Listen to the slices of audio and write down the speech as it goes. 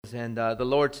and the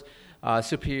Lord's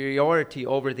superiority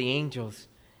over the angels.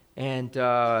 And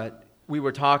we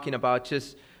were talking about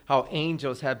just how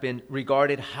angels have been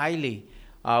regarded highly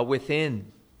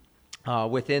within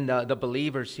the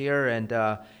believers here.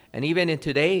 And even in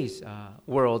today's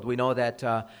world, we know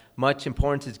that much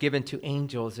importance is given to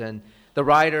angels. And the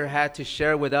writer had to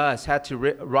share with us, had to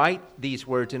write these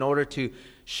words in order to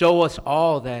show us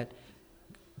all that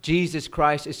Jesus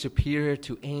Christ is superior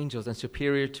to angels and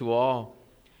superior to all.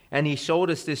 And he showed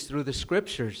us this through the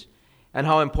scriptures, and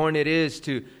how important it is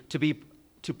to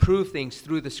prove things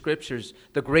through the scriptures,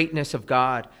 the greatness of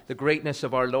God, the greatness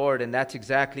of our Lord. And that's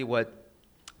exactly what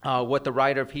the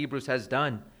writer of Hebrews has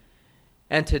done.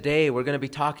 And today we're going to be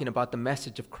talking about the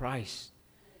message of Christ.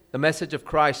 The message of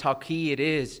Christ, how key it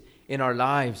is in our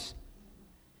lives.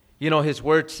 You know, his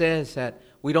word says that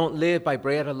we don't live by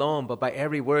bread alone, but by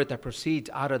every word that proceeds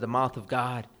out of the mouth of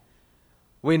God.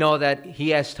 We know that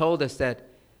he has told us that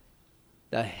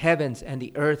the heavens and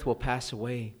the earth will pass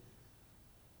away,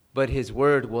 but his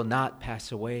word will not pass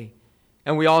away.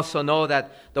 And we also know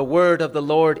that the word of the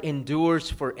Lord endures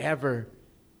forever.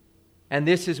 And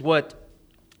this is what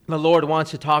the Lord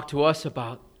wants to talk to us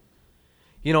about.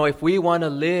 You know, if we want to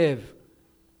live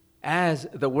as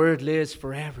the word lives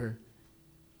forever,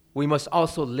 we must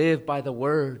also live by the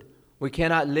word. We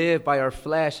cannot live by our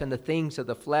flesh and the things of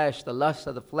the flesh, the lust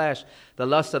of the flesh, the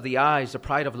lust of the eyes, the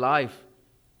pride of life.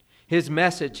 His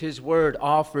message, his word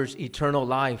offers eternal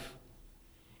life.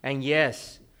 And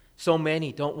yes, so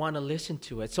many don't want to listen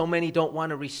to it. So many don't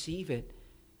want to receive it.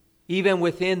 Even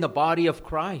within the body of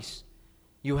Christ,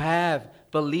 you have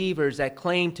believers that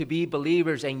claim to be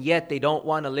believers, and yet they don't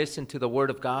want to listen to the word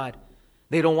of God.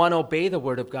 They don't want to obey the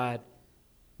word of God.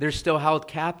 They're still held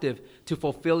captive to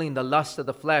fulfilling the lust of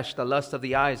the flesh, the lust of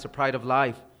the eyes, the pride of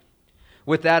life.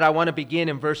 With that, I want to begin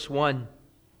in verse 1.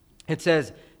 It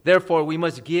says, "Therefore we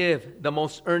must give the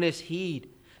most earnest heed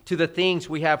to the things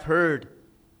we have heard,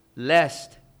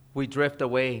 lest we drift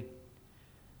away."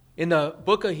 In the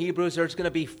book of Hebrews, there's going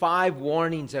to be 5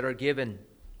 warnings that are given.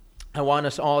 I want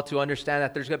us all to understand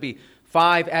that there's going to be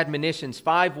 5 admonitions,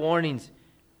 5 warnings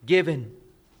given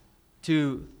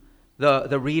to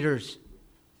the readers.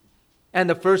 And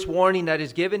the first warning that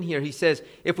is given here, he says,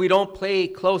 if we don't pay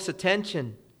close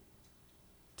attention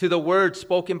to the words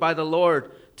spoken by the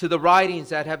Lord, to the writings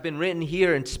that have been written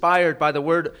here, inspired by the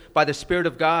word, by the Spirit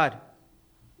of God,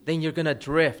 then you're going to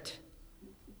drift.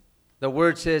 The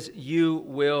word says you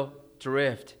will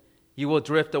drift. You will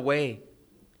drift away.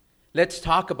 Let's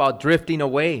talk about drifting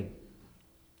away.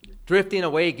 Drifting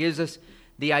away gives us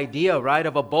the idea, right,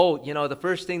 of a boat. You know, the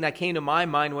first thing that came to my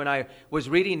mind when I was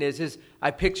reading this is I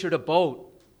pictured a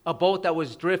boat that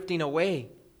was drifting away.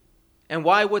 And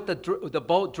why would the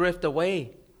boat drift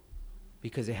away?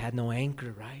 Because it had no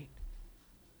anchor, right?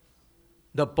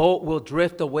 The boat will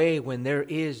drift away when there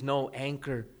is no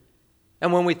anchor.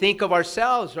 And when we think of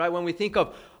ourselves, right, when we think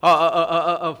of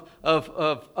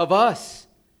us,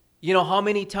 you know, how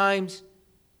many times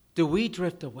do we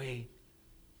drift away?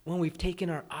 When we've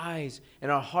taken our eyes and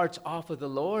our hearts off of the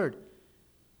Lord.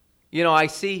 You know, I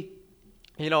see,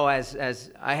 you know,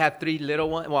 as I have 3 little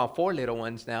ones, well, 4 little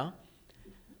ones now,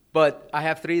 but I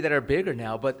have 3 that are bigger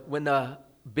now. But when the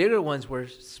bigger ones were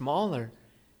smaller,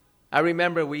 I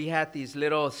remember we had these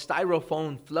little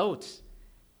styrofoam floats,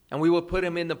 and we would put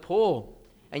them in the pool,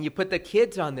 and you put the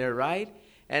kids on there, right?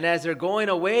 And as they're going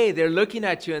away, they're looking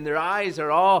at you, and their eyes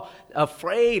are all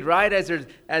afraid, right?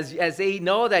 As they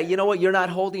know that, you know what, you're not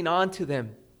holding on to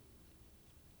them.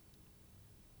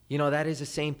 You know, that is the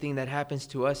same thing that happens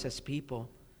to us as people.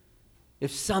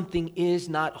 If something is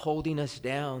not holding us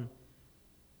down,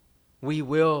 we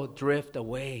will drift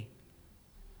away.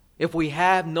 If we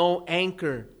have no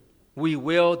anchor, we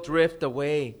will drift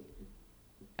away.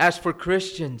 As for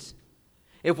Christians,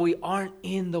 if we aren't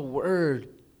in the Word,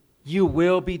 you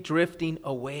will be drifting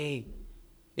away.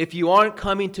 If you aren't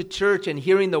coming to church and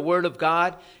hearing the word of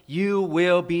God, you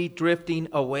will be drifting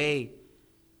away.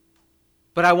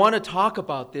 But I want to talk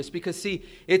about this because, see,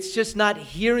 it's just not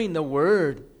hearing the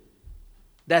word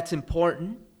that's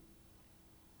important.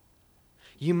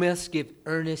 You must give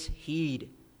earnest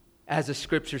heed, as the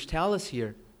scriptures tell us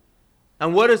here.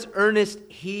 And what does earnest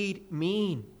heed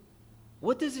mean?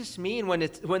 What does this mean when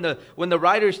the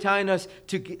writer is telling us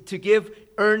to give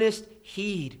earnest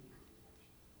heed?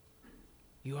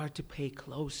 You are to pay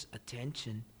close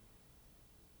attention.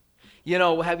 You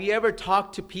know, have you ever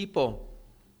talked to people?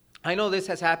 I know this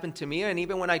has happened to me, and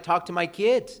even when I talk to my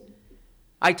kids,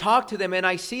 I talk to them and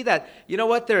I see that, you know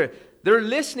what, they're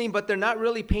listening, but they're not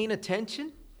really paying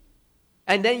attention.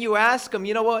 And then you ask them,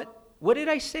 you know what did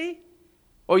I say?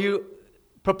 Or you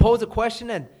propose a question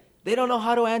and They don't know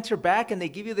how to answer back, and they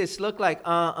give you this look like,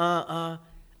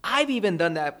 I've even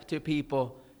done that to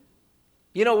people,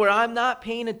 where I'm not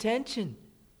paying attention.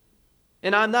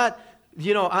 And I'm not,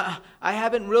 I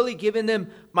haven't really given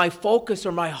them my focus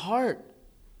or my heart.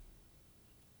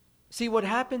 See, what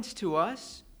happens to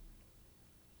us,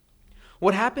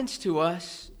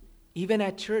 even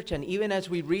at church and even as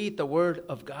we read the Word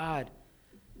of God,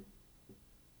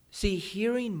 see,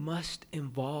 hearing must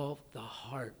involve the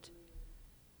heart.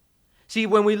 See,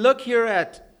 when we look here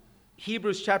at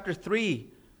Hebrews chapter 3,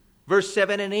 verse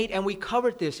 7 and 8, and we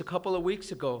covered this a couple of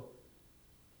weeks ago.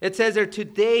 It says there,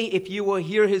 today, if you will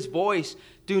hear his voice,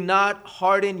 do not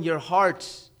harden your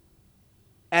hearts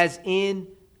as in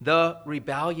the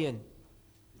rebellion.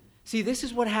 See, this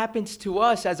is what happens to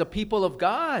us as a people of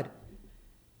God.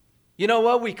 You know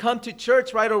what? We come to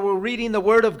church, right, or we're reading the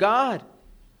Word of God.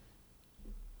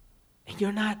 And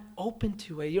you're not open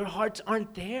to it. Your hearts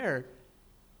aren't there.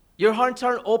 Your hearts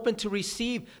aren't open to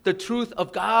receive the truth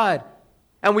of God.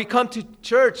 And we come to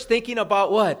church thinking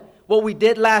about what? What we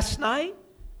did last night.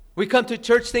 We come to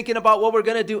church thinking about what we're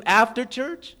going to do after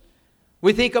church.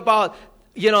 We think about,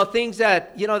 things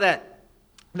that,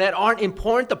 that aren't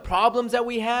important, the problems that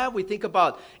we have. We think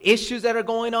about issues that are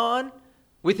going on.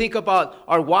 We think about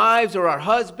our wives or our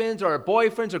husbands or our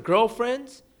boyfriends or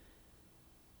girlfriends.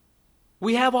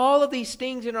 We have all of these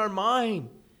things in our mind.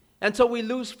 And so we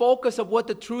lose focus of what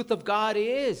the truth of God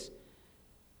is.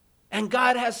 And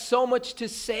God has so much to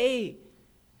say.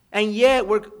 And yet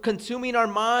we're consuming our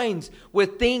minds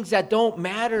with things that don't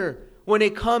matter when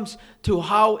it comes to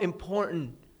how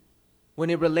important, when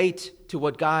it relates to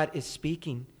what God is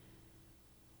speaking.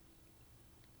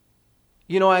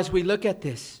 As we look at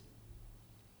this,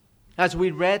 as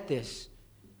we read this,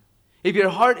 if your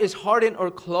heart is hardened or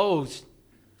closed,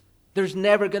 there's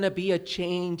never going to be a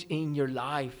change in your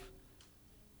life.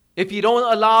 If you don't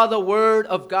allow the Word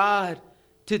of God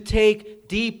to take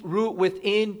deep root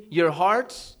within your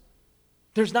hearts,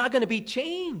 there's not going to be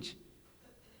change.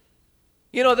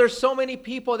 There's so many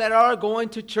people that are going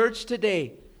to church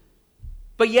today,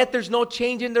 but yet there's no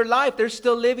change in their life. They're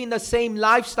still living the same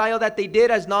lifestyle that they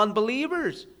did as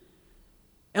non-believers.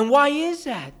 And why is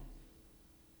that?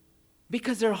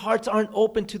 Because their hearts aren't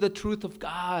open to the truth of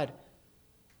God.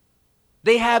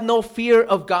 They have no fear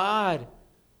of God.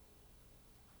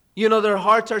 Their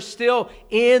hearts are still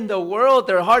in the world.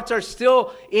 Their hearts are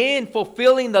still in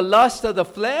fulfilling the lust of the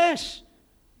flesh,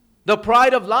 the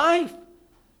pride of life.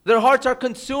 Their hearts are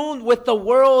consumed with the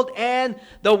world and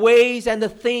the ways and the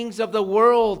things of the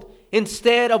world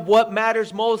instead of what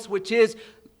matters most, which is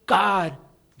God,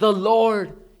 the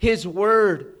Lord, His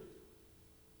Word.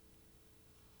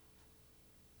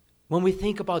 When we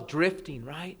think about drifting,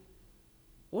 right?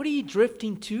 What are you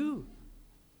drifting to?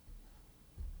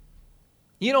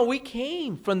 We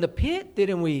came from the pit,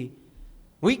 didn't we?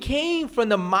 We came from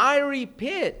the miry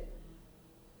pit,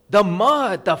 the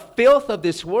mud, the filth of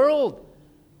this world.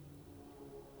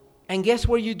 And guess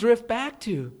where you drift back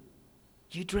to?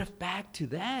 You drift back to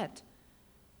that.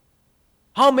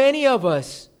 How many of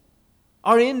us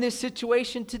are in this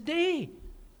situation today?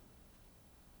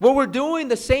 Where we're doing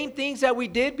the same things that we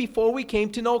did before we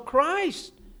came to know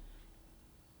Christ.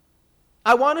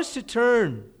 I want us to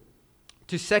turn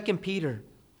to 2 Peter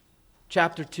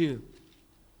chapter 2.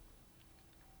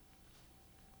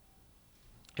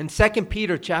 In 2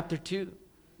 Peter chapter 2.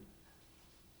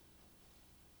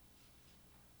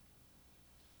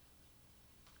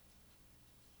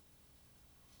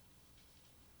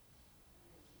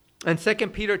 In 2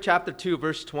 Peter chapter 2,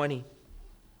 verse 20.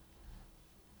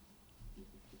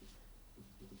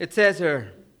 It says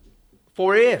here,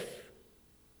 for if,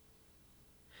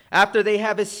 after they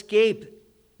have escaped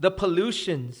the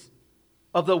pollutions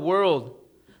of the world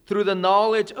through the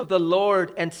knowledge of the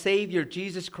Lord and Savior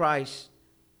Jesus Christ,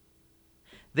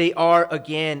 they are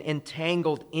again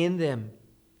entangled in them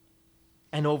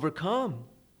and overcome,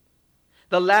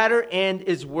 the latter end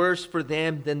is worse for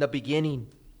them than the beginning.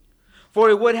 For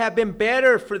it would have been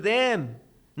better for them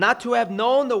not to have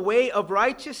known the way of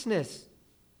righteousness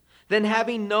than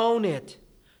having known it,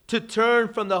 to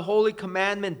turn from the holy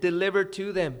commandment delivered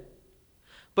to them.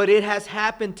 But it has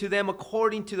happened to them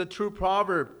according to the true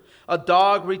proverb, a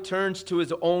dog returns to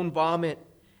his own vomit,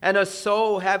 and a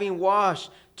sow having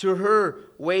washed to her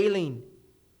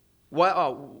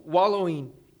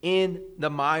wallowing in the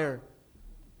mire.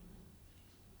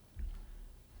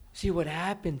 See, what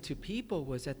happened to people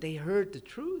was that they heard the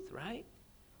truth, right?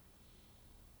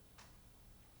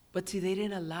 But see, they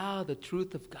didn't allow the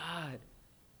truth of God.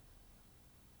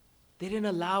 They didn't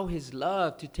allow His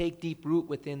love to take deep root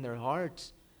within their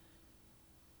hearts.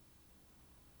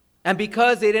 And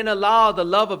because they didn't allow the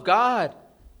love of God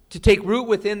to take root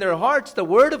within their hearts, the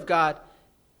Word of God,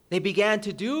 they began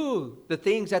to do the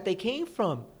things that they came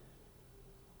from.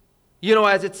 You know,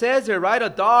 as it says there, right? A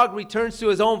dog returns to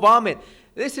his own vomit.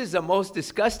 This is the most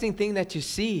disgusting thing that you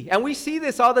see. And we see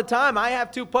this all the time. I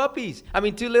have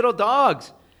two little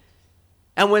dogs.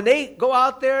 And when they go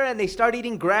out there and they start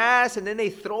eating grass and then they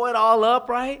throw it all up,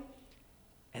 right?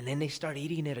 And then they start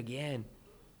eating it again.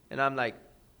 And I'm like,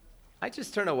 I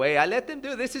just turn away. I let them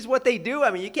do. This is what they do.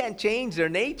 I mean, you can't change their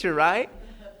nature, right?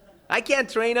 I can't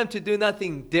train them to do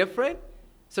nothing different.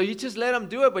 So you just let them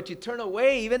do it, but you turn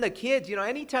away. Even the kids, you know,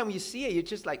 anytime you see it, you're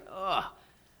just like, ugh.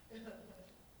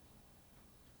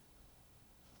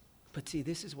 But see,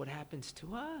 this is what happens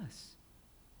to us.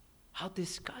 How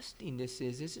disgusting this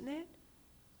is, isn't it?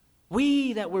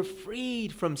 We that were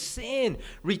freed from sin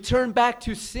return back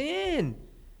to sin.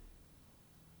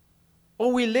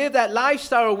 Or we live that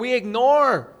lifestyle, or we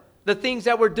ignore the things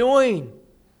that we're doing.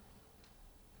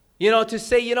 You know, to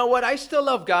say, you know what, I still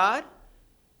love God.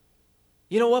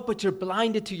 You know what, but you're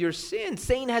blinded to your sin.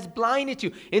 Satan has blinded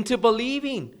you into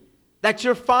believing that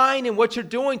you're fine in what you're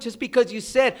doing just because you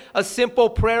said a simple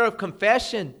prayer of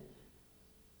confession.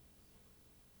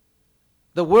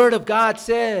 The Word of God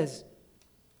says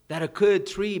that a good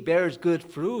tree bears good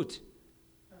fruit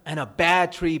and a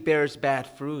bad tree bears bad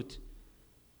fruit.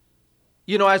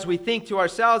 You know, as we think to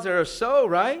ourselves, they're a sow,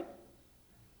 right?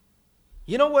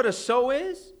 You know what a sow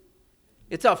is?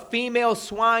 It's a female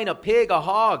swine, a pig, a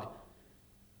hog.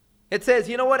 It says,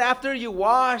 you know what, after you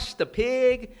wash the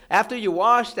pig, after you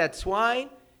wash that swine,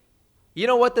 you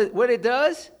know what it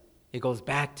does? It goes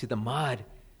back to the mud.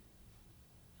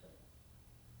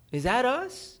 Is that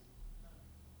us?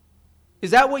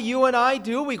 Is that what you and I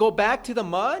do? We go back to the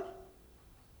mud?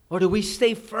 Or do we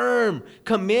stay firm,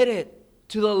 committed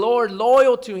to the Lord,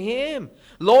 loyal to Him,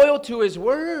 loyal to His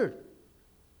Word?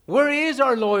 Where is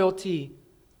our loyalty?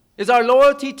 Is our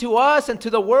loyalty to us and to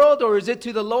the world, or is it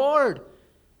to the Lord?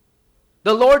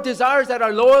 The Lord desires that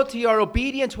our loyalty, our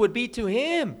obedience would be to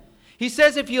Him. He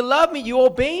says, if you love me, you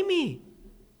obey me.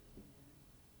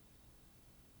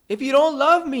 If you don't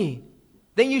love me,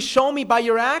 then you show me by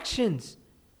your actions.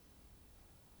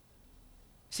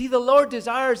 See, the Lord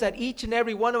desires that each and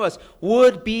every one of us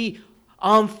would be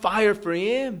on fire for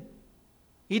Him.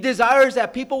 He desires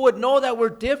that people would know that we're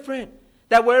different.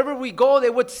 That wherever we go, they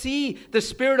would see the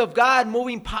Spirit of God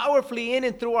moving powerfully in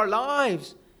and through our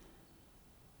lives.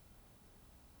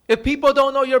 If people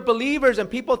don't know you're believers and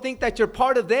people think that you're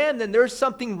part of them, then there's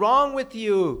something wrong with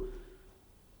you.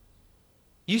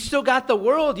 You still got the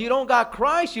world. You don't got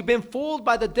Christ. You've been fooled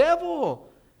by the devil.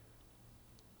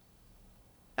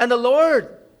 And the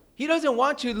Lord, He doesn't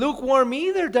want you lukewarm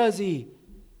either, does He?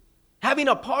 Having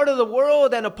a part of the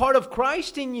world and a part of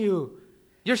Christ in you.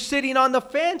 You're sitting on the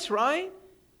fence, right?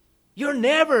 You're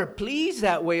never pleased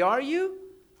that way, are you?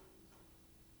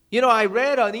 You know, I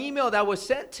read an email that was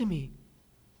sent to me.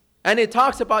 And it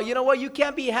talks about, you know what, you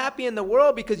can't be happy in the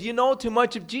world because you know too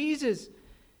much of Jesus.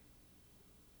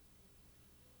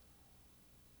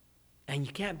 And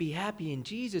you can't be happy in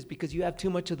Jesus because you have too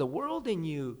much of the world in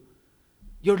you.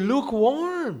 You're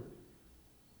lukewarm.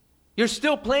 You're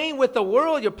still playing with the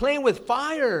world. You're playing with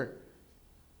fire.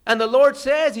 And the Lord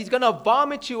says He's going to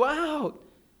vomit you out.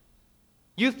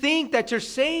 You think that you're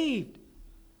saved,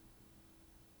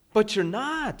 but you're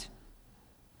not.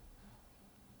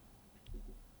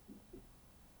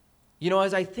 You know,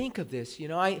 as I think of this, you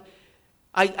know,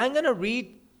 I'm going to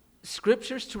read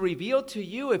scriptures to reveal to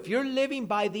you, if you're living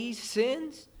by these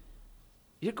sins,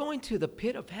 you're going to the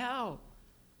pit of hell.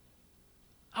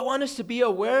 I want us to be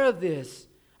aware of this.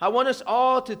 I want us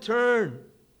all to turn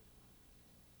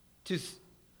to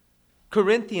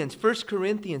Corinthians, 1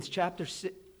 Corinthians chapter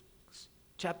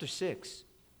 6.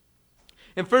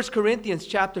 In 1 Corinthians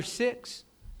chapter 6,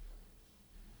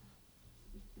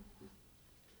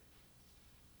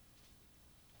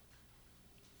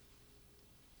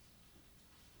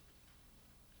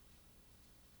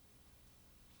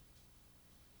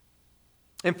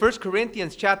 in 1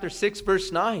 Corinthians chapter 6,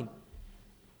 verse 9,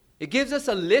 it gives us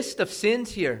a list of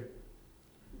sins here.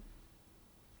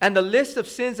 And the list of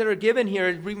sins that are given here,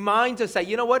 it reminds us that,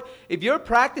 you know what? If you're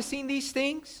practicing these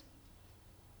things,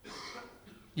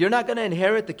 you're not going to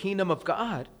inherit the kingdom of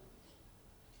God.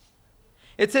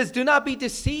 It says, do not be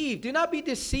deceived. Do not be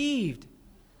deceived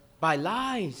by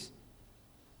lies.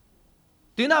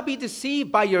 Do not be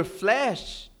deceived by your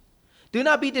flesh. Do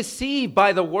not be deceived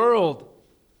by the world.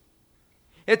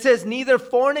 It says, neither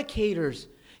fornicators.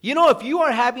 You know, if you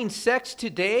are having sex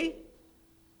today,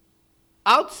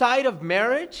 outside of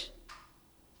marriage,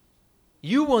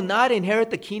 you will not inherit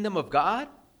the kingdom of God.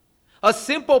 A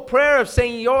simple prayer of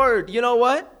saying, Lord, you know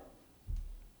what?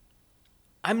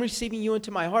 I'm receiving you into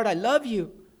my heart. I love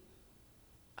you.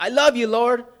 I love you,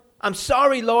 Lord. I'm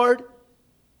sorry, Lord.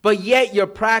 But yet you're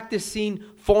practicing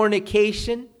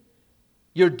fornication.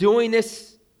 You're doing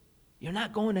this. You're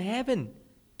not going to heaven.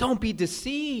 Don't be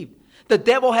deceived. The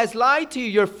devil has lied to you.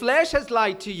 Your flesh has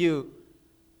lied to you.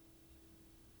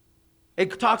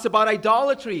 It talks about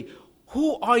idolatry.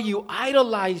 Who are you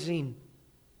idolizing?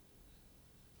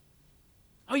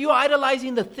 Are you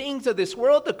idolizing the things of this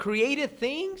world, the created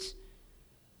things?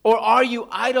 Or are you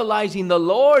idolizing the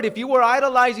Lord? If you were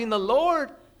idolizing the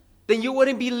Lord, then you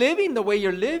wouldn't be living the way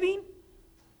you're living.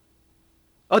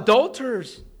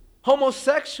 Adulterers,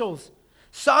 homosexuals,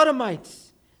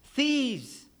 sodomites,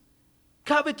 thieves,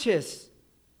 covetous,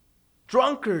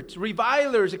 drunkards,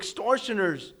 revilers,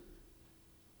 extortioners.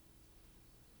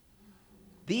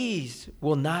 These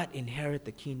will not inherit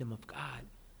the kingdom of God.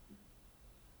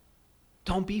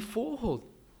 Don't be fooled.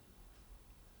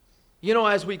 You know,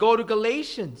 as we go to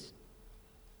Galatians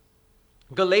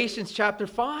chapter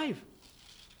 5.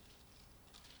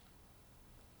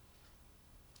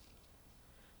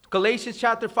 Galatians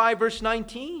chapter 5, verse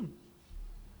 19.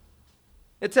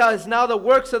 It says, now the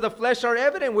works of the flesh are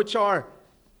evident, which are,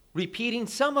 repeating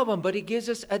some of them, but it gives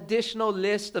us additional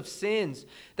list of sins.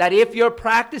 That if you're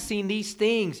practicing these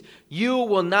things, you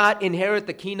will not inherit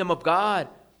the kingdom of God.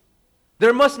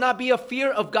 There must not be a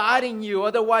fear of God in you,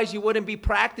 otherwise you wouldn't be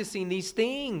practicing these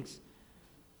things.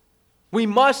 We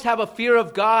must have a fear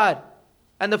of God,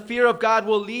 and the fear of God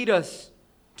will lead us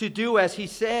to do as He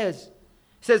says.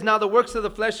 He says, now the works of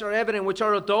the flesh are evident, which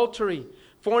are adultery,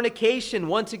 fornication,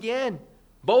 once again.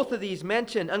 Both of these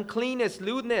mentioned, uncleanness,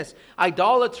 lewdness,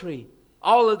 idolatry.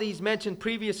 All of these mentioned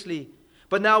previously.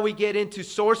 But now we get into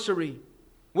sorcery,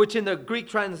 which in the Greek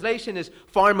translation is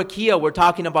pharmakia. We're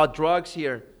talking about drugs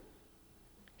here.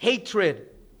 Hatred,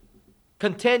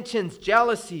 contentions,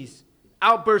 jealousies,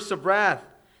 outbursts of wrath,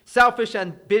 selfish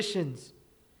ambitions,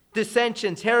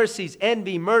 dissensions, heresies,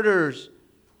 envy, murders,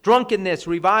 drunkenness,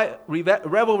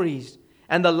 revelries,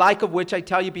 and the like of which I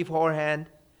tell you beforehand,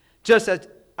 just as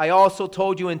I also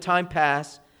told you in time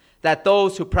past, that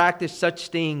those who practice such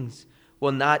things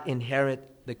will not inherit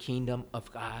the kingdom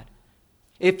of God.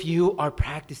 If you are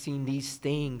practicing these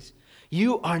things,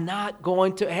 you are not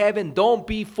going to heaven. Don't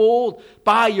be fooled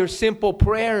by your simple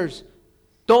prayers.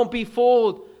 Don't be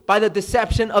fooled by the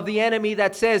deception of the enemy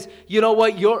that says, you know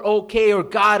what, you're okay, or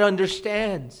God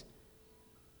understands.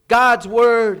 God's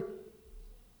word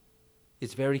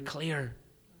is very clear.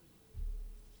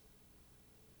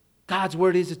 God's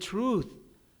word is the truth.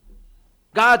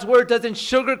 God's word doesn't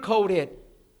sugarcoat it.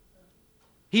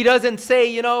 He doesn't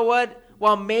say, you know what,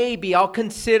 well, maybe I'll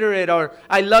consider it, or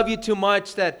I love you too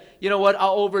much that, you know what,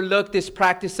 I'll overlook this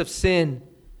practice of sin.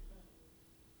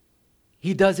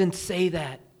 He doesn't say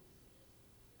that.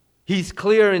 He's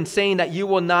clear in saying that you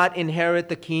will not inherit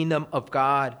the kingdom of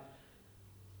God.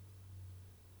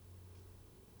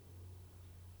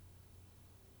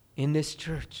 In this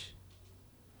church,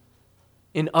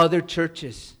 in other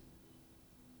churches,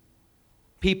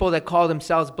 people that call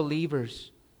themselves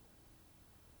believers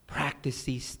practice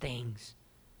these things.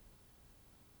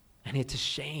 And it's a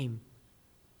shame.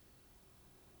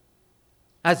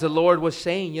 As the Lord was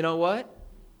saying, you know what?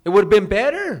 It would have been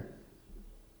better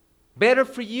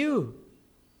for you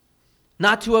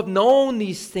not to have known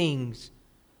these things,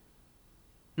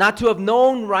 not to have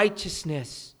known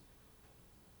righteousness.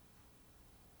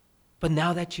 But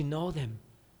now that you know them,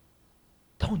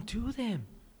 don't do them.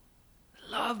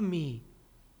 Love me.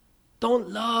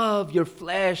 Don't love your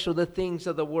flesh or the things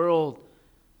of the world.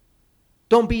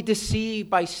 Don't be deceived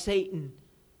by Satan.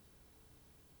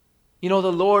 You know,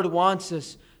 the Lord wants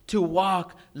us to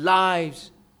walk lives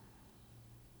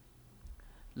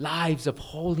of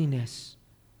holiness,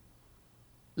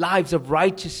 lives of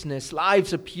righteousness,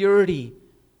 lives of purity,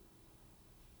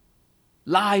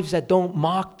 lives that don't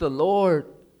mock the Lord,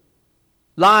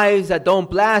 lives that don't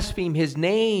blaspheme His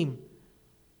name.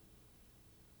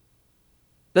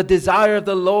 The desire of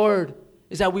the Lord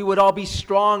is that we would all be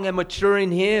strong and mature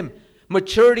in Him.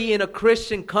 Maturity in a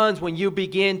Christian comes when you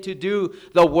begin to do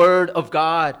the Word of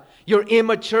God. You're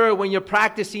immature when you're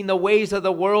practicing the ways of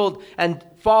the world and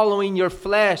following your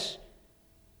flesh.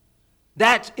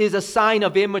 That is a sign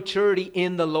of immaturity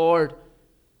in the Lord.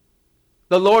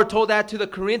 The Lord told that to the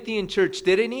Corinthian church,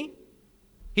 didn't He?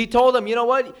 He told them, you know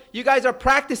what? You guys are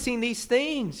practicing these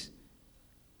things.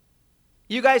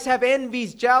 You guys have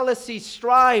envies, jealousy,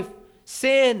 strife,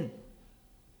 sin.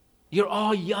 You're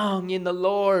all young in the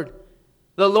Lord.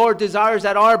 The Lord desires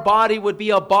that our body would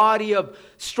be a body of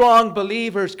strong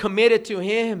believers committed to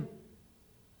Him.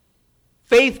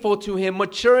 faithful to Him,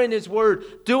 mature in His Word,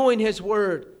 doing His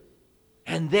Word.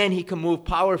 And then He can move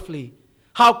powerfully.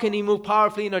 How can He move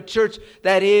powerfully in a church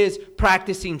that is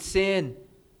practicing sin?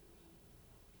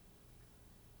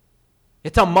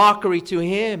 It's a mockery to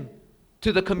Him,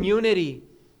 to the community.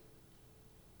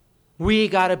 We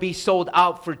got to be sold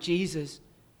out for Jesus.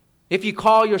 If you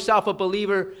call yourself a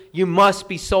believer, you must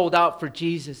be sold out for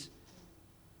Jesus.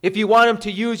 If you want Him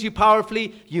to use you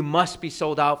powerfully, you must be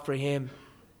sold out for Him.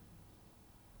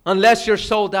 Unless you're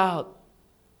sold out,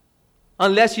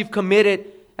 unless you've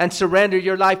committed and surrendered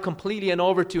your life completely and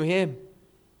over to Him,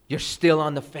 you're still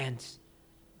on the fence.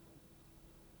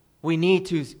 We need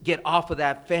to get off of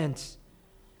that fence.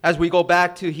 As we go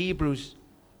back to Hebrews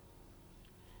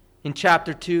in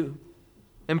chapter 2,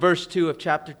 in verse 2 of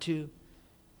chapter 2.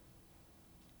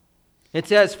 It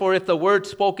says, "For if the word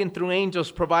spoken through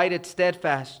angels provided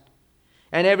steadfast,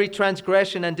 and every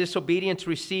transgression and disobedience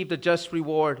received a just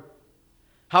reward,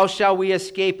 how shall we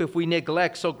escape if we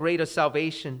neglect so great a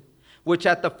salvation, which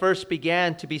at the first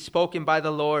began to be spoken by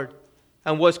the Lord,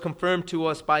 and was confirmed to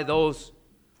us by those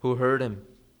who heard Him?"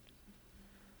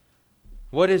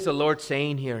 What is the Lord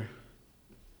saying here?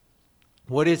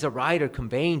 What is the writer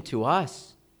conveying to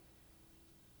us?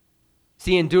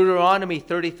 See, in Deuteronomy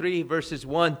 33, verses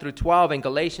 1 through 12, and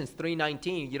Galatians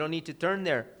 3:19, you don't need to turn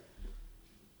there.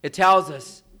 It tells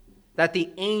us that the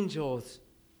angels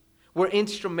were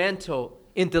instrumental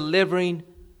in delivering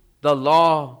the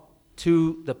law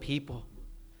to the people.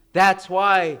 That's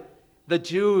why the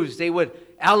Jews, they would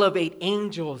elevate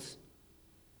angels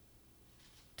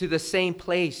to the same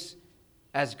place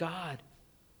as God,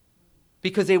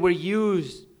 because they were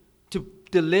used to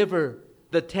deliver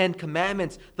the 10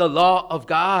 Commandments, the law of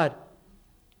God.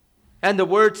 And the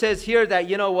word says here that,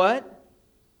 you know what?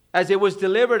 As it was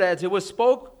delivered, as it was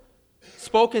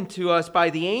spoken to us by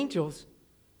the angels,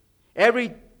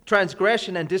 every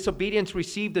transgression and disobedience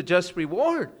received a just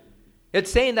reward.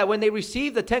 It's saying that when they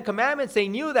received the 10 Commandments, they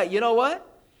knew that, you know what?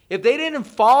 If they didn't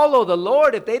follow the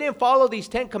Lord, if they didn't follow these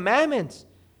 10 Commandments,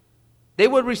 they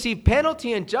would receive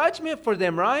penalty and judgment for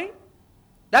them, right?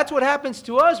 That's what happens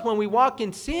to us when we walk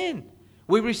in sin.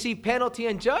 We receive penalty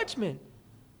and judgment.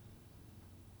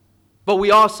 But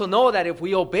we also know that if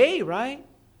we obey, right,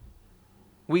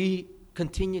 we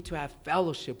continue to have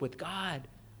fellowship with God.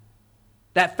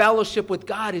 That fellowship with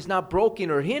God is not broken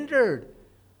or hindered,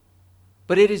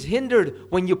 but it is hindered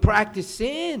when you practice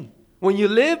sin, when you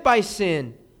live by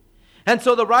sin. And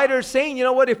so the writer is saying, you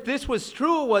know what, if this was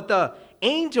true, what the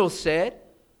angel said,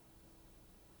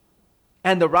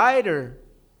 and the writer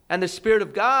and the Spirit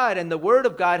of God and the Word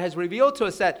of God has revealed to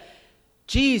us that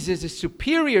Jesus is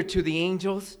superior to the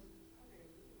angels,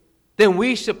 then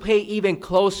we should pay even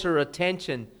closer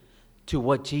attention to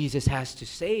what Jesus has to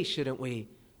say, shouldn't we?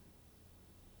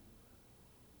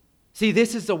 See,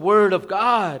 this is the Word of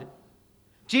God.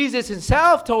 Jesus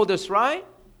Himself told us, right?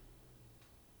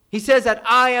 He says that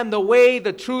I am the way,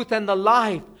 the truth, and the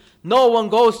life. No one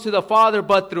goes to the Father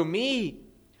but through me.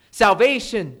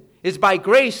 Salvation is by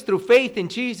grace through faith in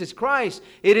Jesus Christ.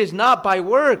 It is not by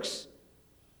works.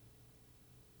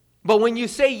 But when you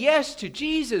say yes to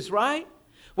Jesus, right?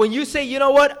 When you say, you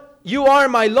know what? You are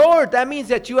my Lord. That means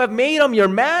that you have made Him your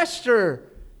master.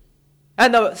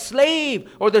 And the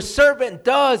slave or the servant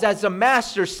does as the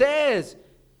master says.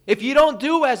 If you don't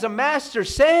do as the master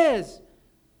says,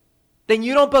 then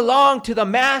you don't belong to the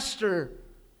master.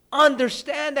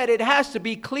 Understand that it has to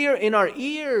be clear in our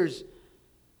ears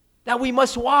that we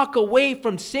must walk away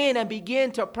from sin and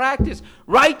begin to practice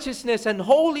righteousness and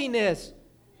holiness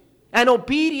and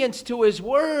obedience to His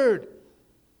Word.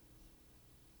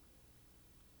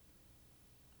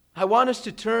 I want us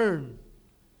to turn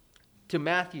to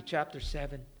Matthew chapter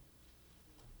 7.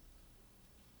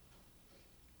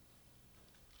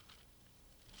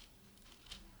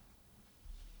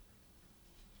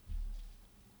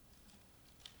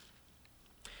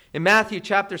 In Matthew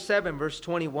chapter 7, verse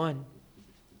 21.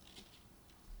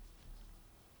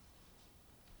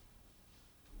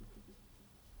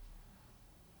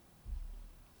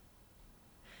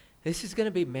 This is going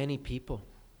to be many people.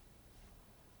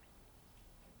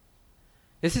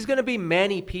 This is going to be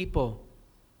many people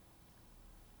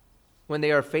when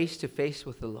they are face to face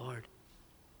with the Lord.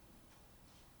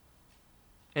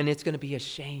 And it's going to be a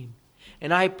shame.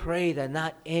 And I pray that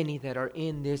not any that are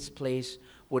in this place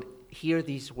would hear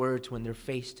these words when they're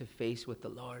face to face with the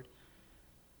Lord.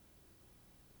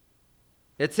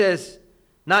 It says,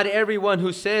 "Not everyone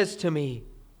who says to me,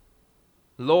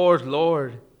 'Lord,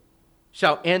 Lord,'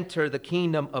 shall enter the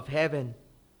kingdom of heaven,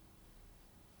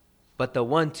 but the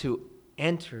one to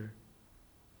enter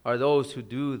are those who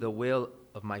do the will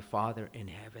of my Father in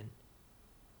heaven."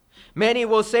 Many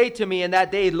will say to me in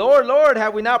that day, Lord, Lord,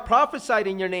 have we not prophesied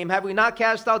in your name? Have we not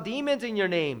cast out demons in your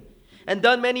name? And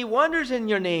done many wonders in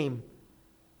your name?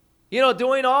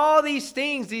 Doing all these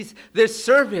things, this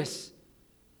service.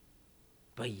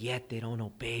 But yet they don't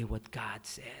obey what God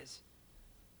says.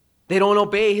 They don't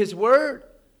obey his word.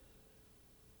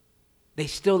 They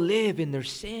still live in their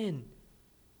sin,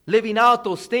 living out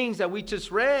those things that we just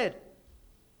read.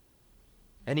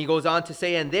 And he goes on to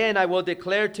say, and then I will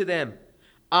declare to them,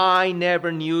 I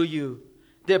never knew you.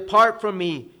 Depart from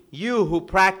me, you who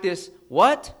practice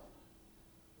what?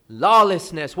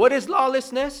 Lawlessness. What is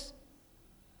lawlessness?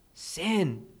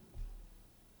 Sin.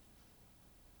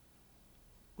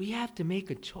 We have to make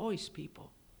a choice,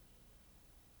 people.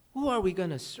 Who are we going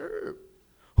to serve?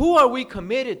 Who are we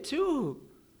committed to?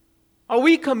 Are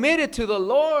we committed to the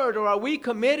Lord, or are we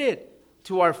committed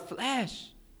to our flesh?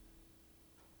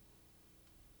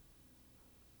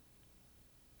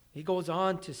 He goes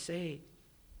on to say,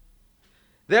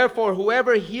 therefore,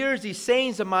 whoever hears these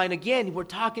sayings of mine, again, we're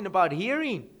talking about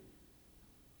hearing.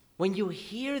 When you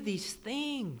hear these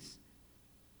things,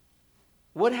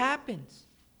 what happens?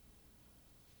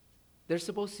 They're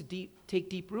supposed to take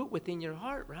deep root within your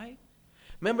heart, right?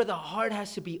 Remember, the heart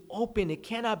has to be open. It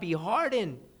cannot be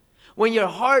hardened. When your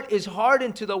heart is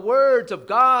hardened to the words of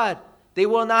God, they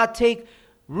will not take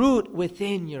root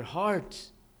within your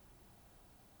heart.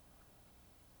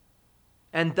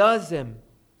 And does them,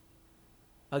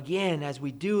 again, as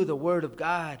we do the word of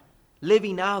God,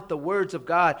 living out the words of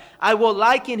God. I will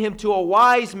liken him to a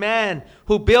wise man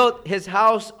who built his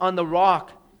house on the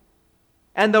rock.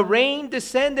 And the rain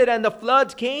descended and the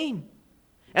floods came.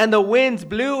 And the winds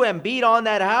blew and beat on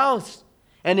that house.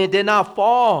 And it did not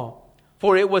fall,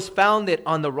 for it was founded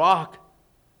on the rock.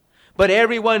 But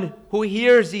everyone who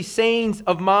hears these sayings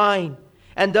of mine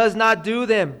and does not do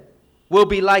them will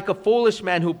be like a foolish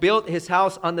man who built his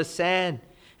house on the sand.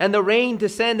 And the rain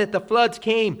descended, the floods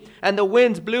came, and the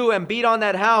winds blew and beat on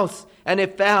that house, and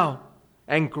it fell,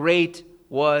 and great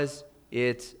was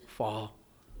its fall.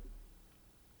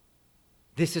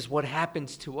 This is what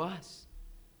happens to us.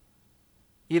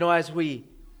 As we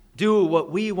do what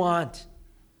we want,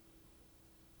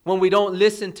 when we don't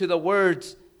listen to the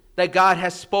words that God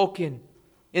has spoken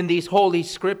in these holy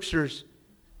scriptures,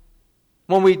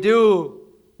 when we do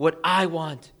what I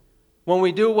want, when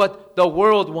we do what the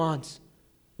world wants,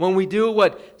 when we do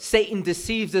what Satan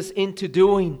deceives us into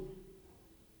doing,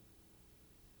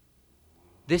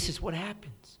 this is what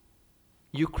happens.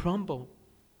 You crumble.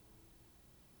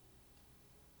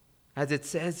 As it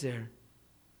says there,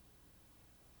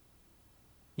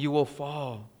 you will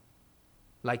fall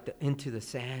into the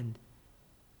sand.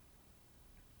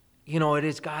 It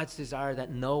is God's desire that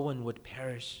no one would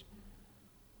perish,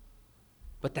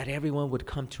 but that everyone would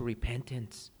come to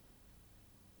repentance.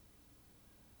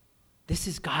 This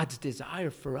is God's desire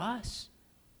for us,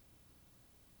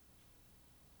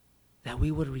 that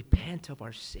we would repent of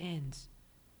our sins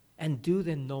and do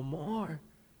them no more.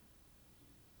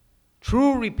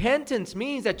 True repentance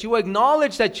means that you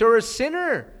acknowledge that you're a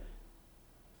sinner.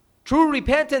 True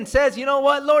repentance says, you know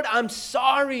what, Lord, I'm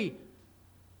sorry.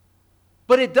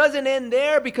 But it doesn't end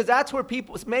there, because that's where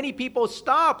many people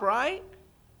stop, right?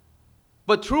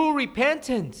 But true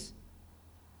repentance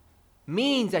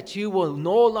means that you will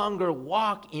no longer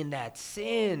walk in that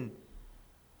sin.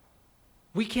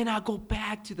 We cannot go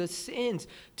back to the sins,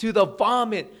 to the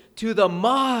vomit, to the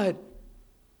mud.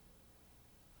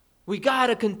 We got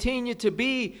to continue to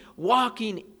be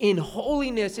walking in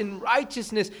holiness, in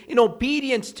righteousness, in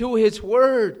obedience to his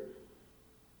word.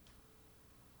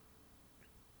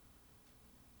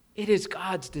 It is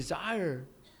God's desire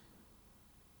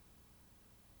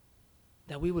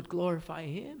that we would glorify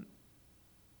him.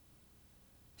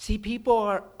 See, people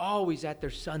are always at their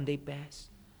Sunday best.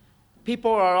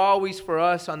 People are always, for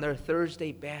us, on their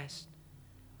Thursday best.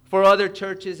 For other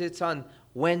churches, it's on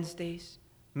Wednesdays,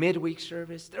 midweek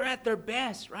service. They're at their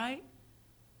best, right?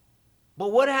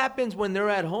 But what happens when they're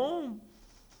at home?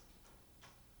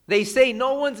 They say,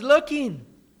 no one's looking.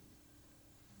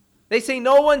 They say,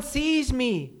 no one sees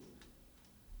me.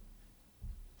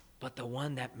 But the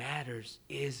one that matters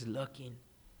is looking.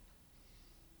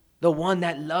 The one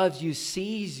that loves you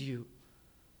sees you.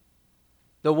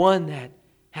 The one that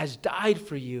has died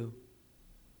for you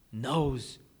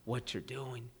knows what you're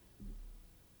doing.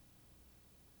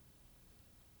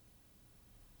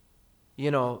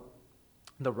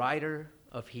 The writer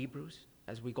of Hebrews,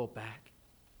 as we go back,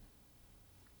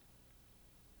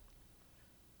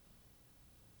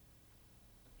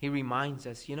 he reminds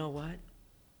us, you know what?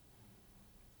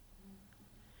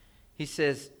 He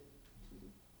says,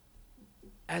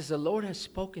 as the Lord has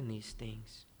spoken these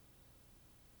things,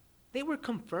 They were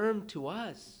confirmed to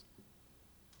us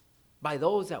by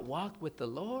those that walked with the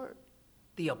Lord,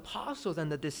 the apostles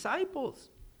and the disciples.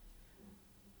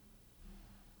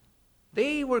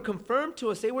 They were confirmed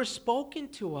to us. They were spoken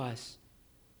to us.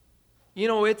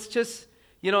 It's just,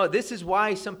 this is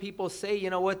why some people say,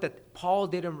 that Paul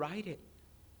didn't write it.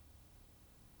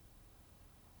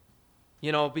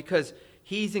 Because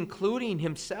he's including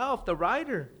himself, the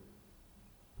writer,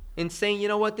 in saying,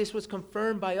 this was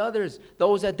confirmed by others,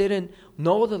 those that didn't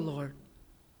know the Lord,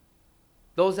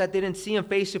 those that didn't see him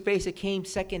face to face. It came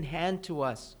secondhand to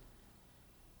us.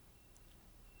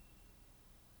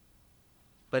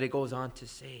 But it goes on to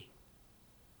say,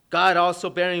 God also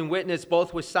bearing witness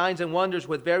both with signs and wonders,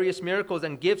 with various miracles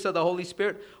and gifts of the Holy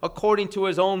Spirit, according to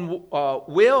his own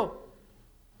will.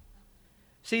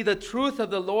 See, the truth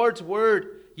of the Lord's word,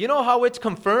 you know how it's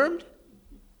confirmed?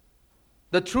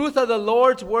 The truth of the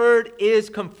Lord's word is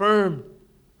confirmed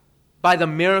by the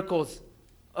miracles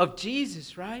of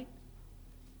Jesus, right?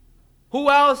 Who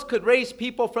else could raise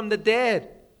people from the dead?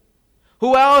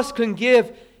 Who else can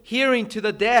give hearing to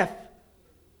the deaf?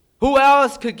 Who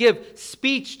else could give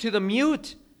speech to the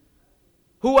mute?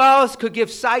 Who else could give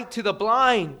sight to the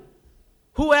blind?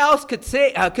 Who else could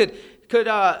say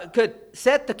could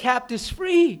set the captives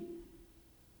free?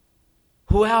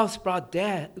 Who else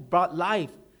brought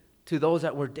life to those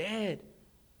that were dead?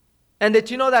 And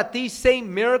did you know that these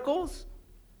same miracles,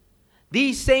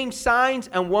 these same signs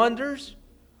and wonders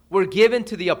were given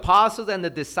to the apostles and the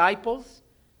disciples?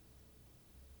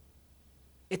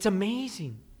 It's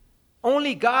amazing.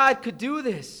 Only God could do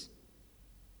this.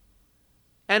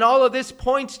 And all of this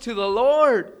points to the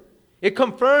Lord. It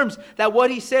confirms that what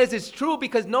he says is true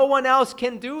because no one else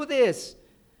can do this.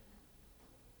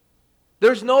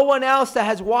 There's no one else that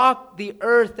has walked the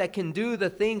earth that can do the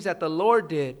things that the Lord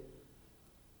did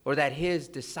or that his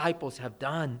disciples have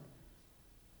done.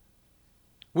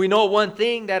 We know one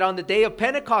thing, that on the day of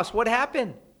Pentecost, what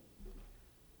happened?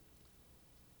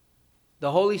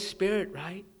 The Holy Spirit,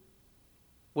 right,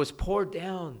 was poured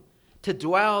down to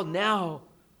dwell now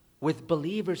with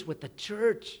believers, with the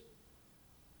church.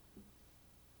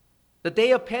 The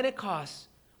day of Pentecost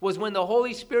was when the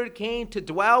Holy Spirit came to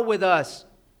dwell with us,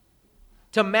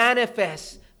 to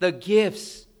manifest the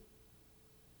gifts.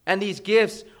 And these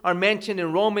gifts are mentioned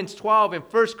in Romans 12, in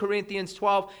 1 Corinthians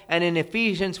 12, and in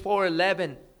Ephesians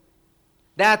 4:11.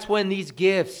 That's when these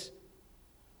gifts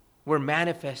were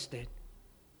manifested.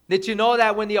 Did you know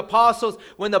that when the apostles,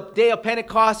 when the day of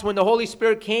Pentecost, when the Holy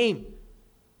Spirit came,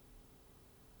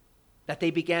 that they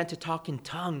began to talk in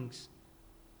tongues?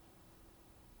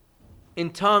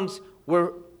 In tongues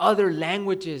were other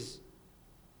languages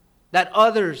that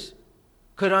others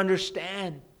could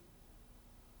understand.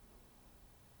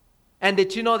 And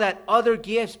did you know that other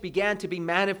gifts began to be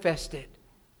manifested,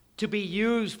 to be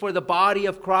used for the body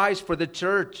of Christ, for the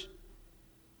church?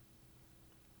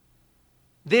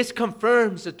 This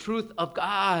confirms the truth of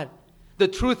God, the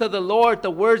truth of the Lord, the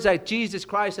words that Jesus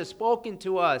Christ has spoken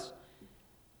to us.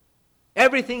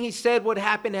 Everything he said would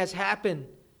happen has happened.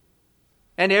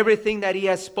 And everything that he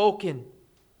has spoken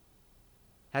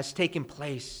has taken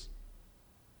place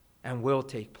and will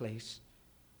take place.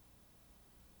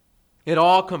 It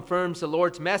all confirms the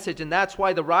Lord's message, and that's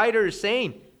why the writer is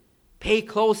saying, pay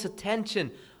close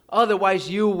attention, otherwise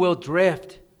you will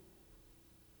drift.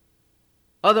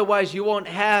 Otherwise you won't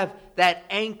have that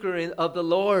anchor of the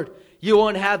Lord. You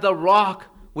won't have the rock,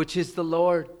 which is the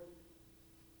Lord.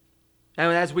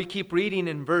 And as we keep reading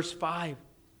in verse 5,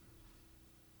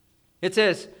 it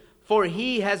says, for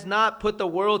he has not put the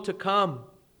world to come,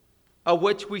 of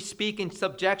which we speak in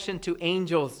subjection to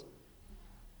angels.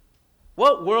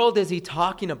 What world is he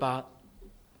talking about?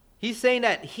 He's saying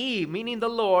that he, meaning the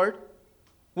Lord,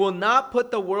 will not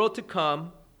put the world to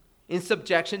come in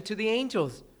subjection to the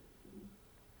angels.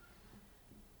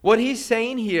 What he's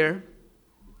saying here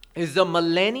is the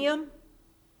millennium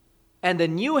and the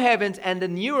new heavens and the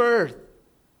new earth,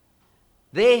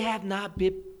 they have not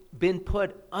been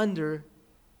put under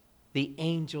the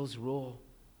angels' rule.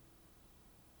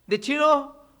 Did you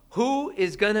know who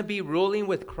is going to be ruling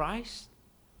with Christ?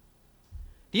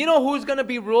 Do you know who's going to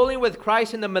be ruling with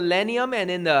Christ in the millennium and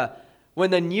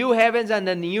when the new heavens and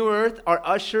the new earth are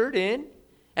ushered in,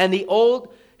 and the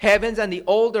old heavens and the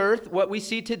old earth, what we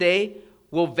see today,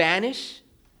 will vanish?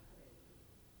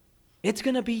 It's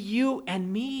going to be you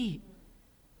and me.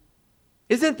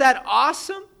 Isn't that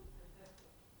awesome?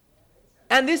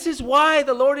 And this is why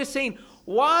the Lord is saying,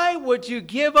 why would you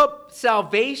give up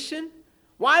salvation?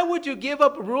 Why would you give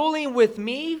up ruling with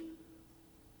me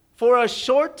for a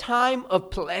short time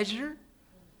of pleasure?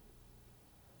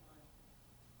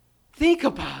 Think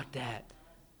about that.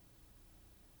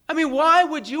 I mean, why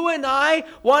would you and I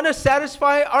want to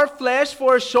satisfy our flesh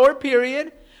for a short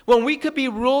period when we could be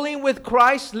ruling with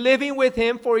Christ, living with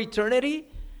Him for eternity?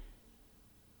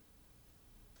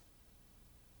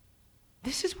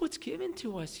 This is what's given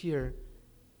to us here.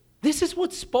 This is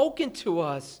what's spoken to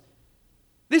us.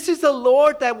 This is the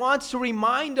Lord that wants to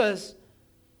remind us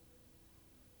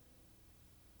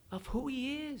of who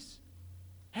He is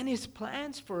and His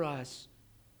plans for us.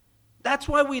 That's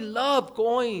why we love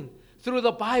going through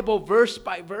the Bible verse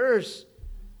by verse,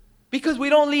 because we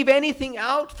don't leave anything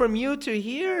out from you to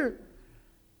hear.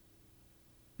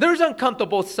 There's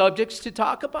uncomfortable subjects to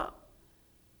talk about.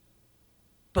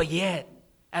 But yet,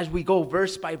 as we go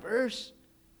verse by verse,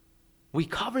 we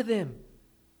cover them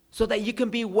so that you can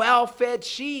be well-fed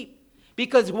sheep,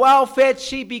 because well-fed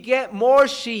sheep beget more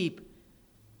sheep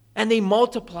and they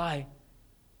multiply.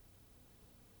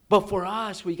 But for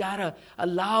us, we got to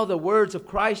allow the words of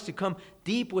Christ to come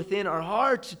deep within our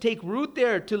hearts, to take root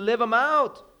there, to live them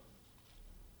out.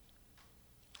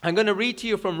 I'm going to read to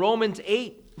you from Romans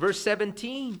 8, verse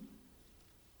 17.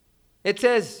 It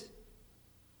says,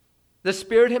 "The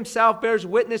Spirit Himself bears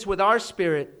witness with our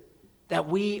spirit that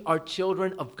we are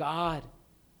children of God."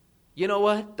 You know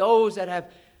what? Those that have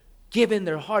given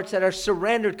their hearts, that are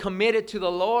surrendered, committed to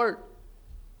the Lord,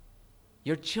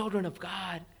 you're children of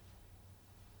God.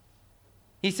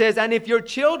 He says, and if you're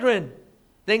children,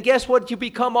 then guess what you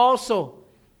become also?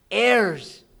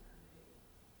 Heirs.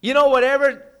 You know,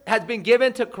 whatever has been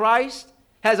given to Christ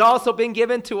has also been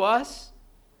given to us.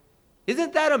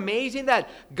 Isn't that amazing that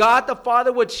God the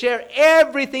Father would share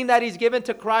everything that He's given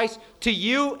to Christ to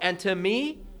you and to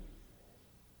me?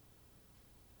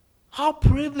 How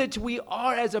privileged we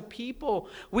are as a people.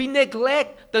 We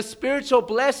neglect the spiritual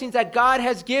blessings that God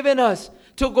has given us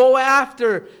to go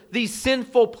after these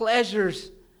sinful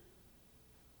pleasures.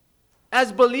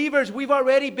 As believers, we've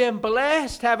already been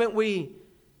blessed, haven't we?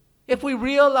 If we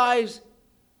realize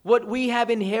what we have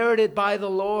inherited by the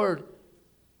Lord.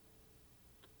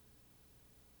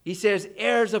 He says,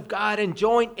 heirs of God and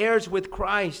joint heirs with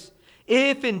Christ,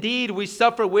 if indeed we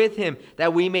suffer with Him,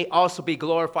 that we may also be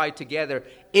glorified together.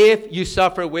 If you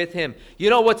suffer with Him. You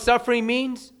know what suffering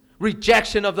means?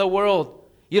 Rejection of the world.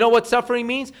 You know what suffering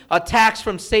means? Attacks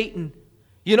from Satan.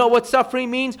 You know what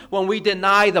suffering means? When we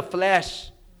deny the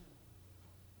flesh.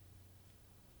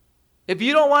 If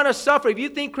you don't want to suffer, if you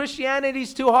think Christianity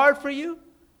is too hard for you,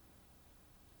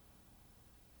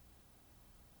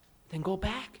 then go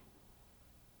back.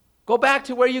 Go back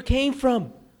to where you came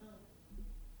from.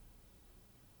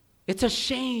 It's a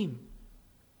shame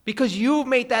because you've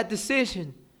made that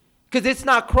decision. Because it's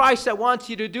not Christ that wants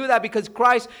you to do that, because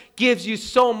Christ gives you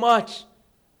so much.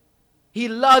 He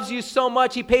loves you so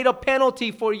much. He paid a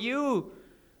penalty for you.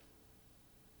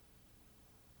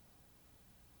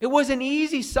 It wasn't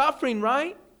easy suffering,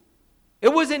 right? It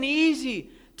wasn't easy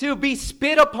to be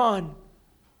spit upon.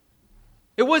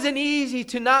 It wasn't easy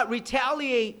to not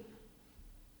retaliate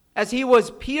as He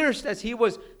was pierced, as He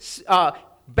was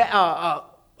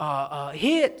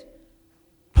hit,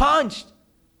 punched,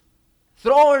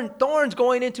 thorns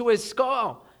going into His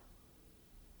skull.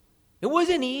 It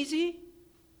wasn't easy.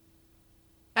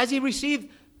 As He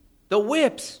received the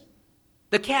whips,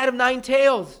 the cat of nine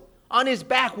tails on His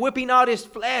back, whipping out His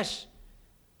flesh.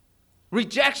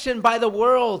 Rejection by the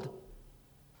world.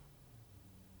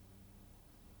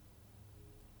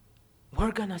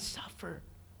 We're going to suffer.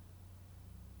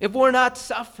 If we're not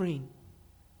suffering,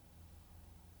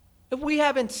 if we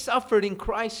haven't suffered in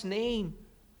Christ's name,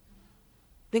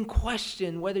 then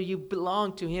question whether you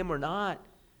belong to Him or not.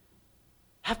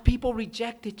 Have people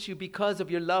rejected you because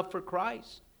of your love for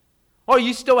Christ? Or are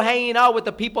you still hanging out with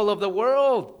the people of the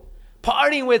world,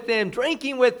 partying with them,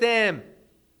 drinking with them,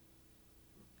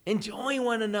 enjoying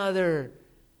one another?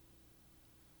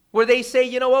 Where they say,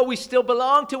 you know what, we still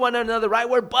belong to one another, right?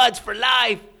 We're buds for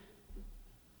life.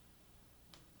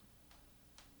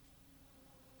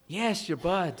 Yes, you're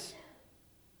buds.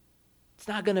 It's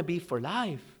not going to be for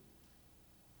life.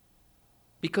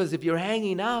 Because if you're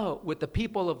hanging out with the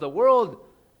people of the world,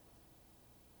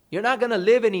 you're not going to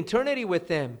live in eternity with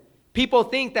them. People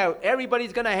think that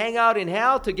everybody's going to hang out in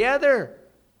hell together.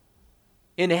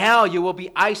 In hell, you will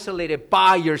be isolated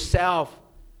by yourself,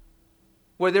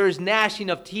 where there is gnashing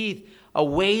of teeth, a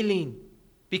wailing,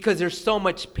 because there's so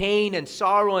much pain and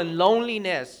sorrow and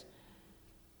loneliness.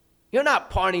 You're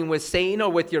not partying with Satan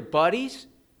or with your buddies.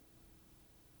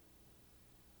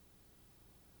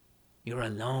 You're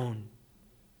alone,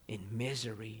 in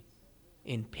misery,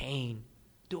 in pain.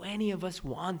 Do any of us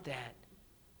want that?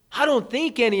 I don't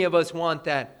think any of us want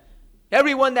that.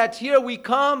 Everyone that's here, we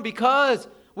come because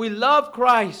we love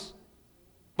Christ.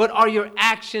 But are your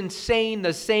actions saying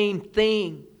the same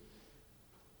thing?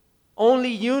 Only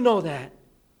you know that.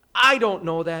 I don't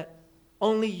know that.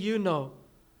 Only you know.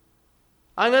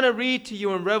 I'm going to read to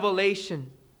you in Revelation.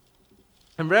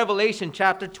 In Revelation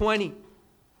chapter 20.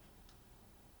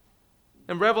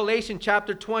 In Revelation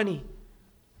chapter 20.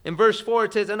 In verse 4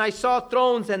 it says, "And I saw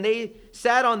thrones, and they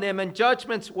sat on them, and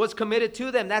judgments was committed to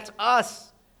them." That's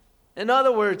us. In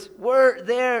other words, we're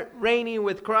there reigning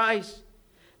with Christ.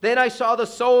 "Then I saw the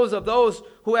souls of those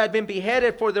who had been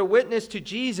beheaded for their witness to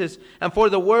Jesus and for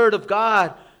the word of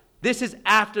God." This is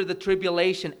after the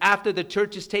tribulation, after the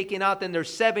church is taken out. Then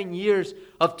there's 7 years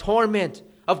of torment,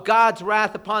 of God's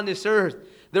wrath upon this earth.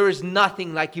 There is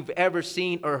nothing like you've ever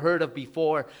seen or heard of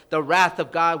before. The wrath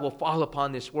of God will fall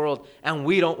upon this world, and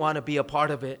we don't want to be a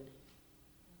part of it.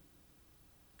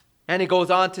 And it goes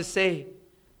on to say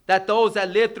that those that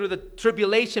live through the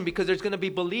tribulation, because there's going to be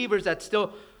believers that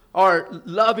still are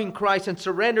loving Christ and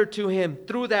surrender to Him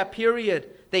through that period,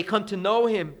 they come to know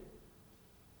Him.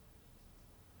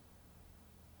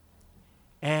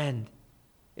 And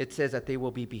it says that they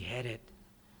will be beheaded.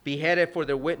 Beheaded for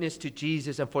their witness to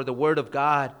Jesus and for the word of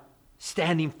God.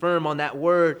 Standing firm on that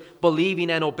word,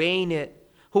 believing and obeying it.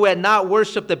 Who had not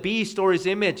worshipped the beast or his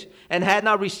image, and had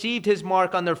not received his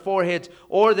mark on their foreheads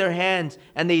or their hands.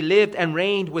 And they lived and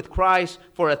reigned with Christ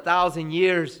for 1,000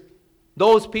 years.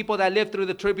 Those people that lived through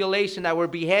the tribulation, that were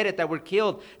beheaded, that were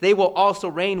killed, they will also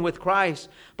reign with Christ.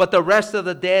 But the rest of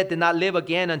the dead did not live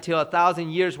again until 1,000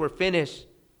 years were finished.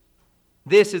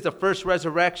 This is the first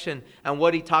resurrection. And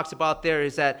what he talks about there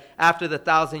is that after the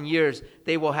 1,000 years,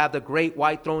 they will have the great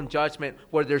white throne judgment,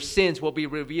 where their sins will be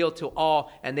revealed to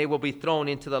all, and they will be thrown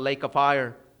into the lake of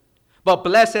fire. "But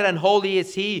blessed and holy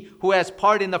is he who has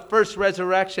part in the first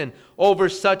resurrection. Over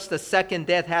such the second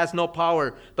death has no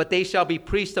power, but they shall be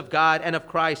priests of God and of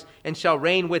Christ, and shall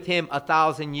reign with him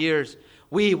 1,000 years.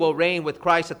 We will reign with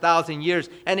Christ 1,000 years.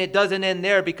 And it doesn't end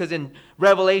there, because in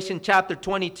Revelation chapter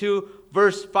 22,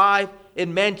 verse 5, it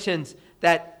mentions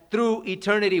that through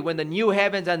eternity, when the new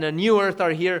heavens and the new earth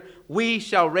are here, we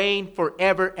shall reign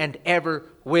forever and ever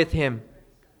with him.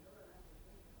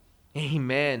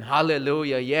 Amen.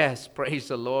 Hallelujah. Yes. Praise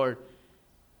the Lord.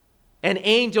 And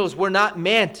angels were not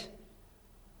meant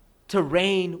to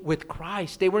reign with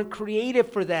Christ. They weren't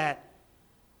created for that.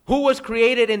 Who was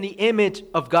created in the image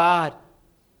of God?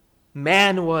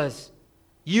 Man was.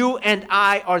 You and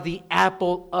I are the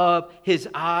apple of his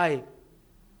eye.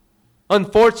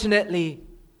 Unfortunately,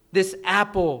 this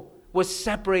apple was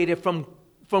separated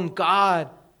from God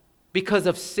because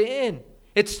of sin.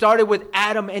 It started with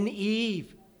Adam and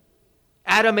Eve.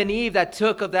 Adam and Eve that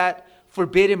took of that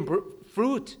forbidden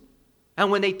fruit. And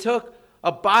when they took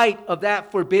a bite of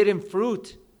that forbidden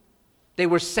fruit, they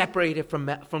were separated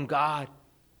from God.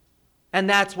 And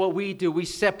that's what we do. We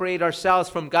separate ourselves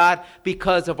from God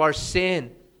because of our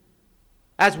sin.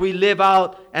 As we live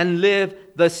out and live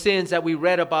the sins that we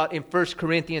read about in 1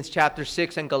 Corinthians chapter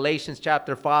 6 and Galatians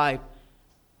chapter 5,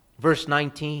 verse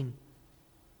 19.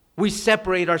 We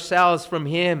separate ourselves from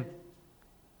him.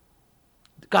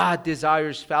 God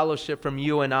desires fellowship from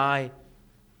you and I.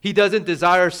 He doesn't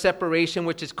desire separation,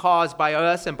 which is caused by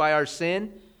us and by our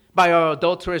sin, by our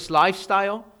adulterous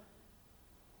lifestyle.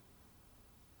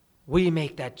 We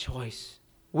make that choice.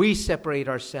 We separate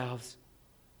ourselves.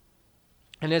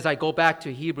 And as I go back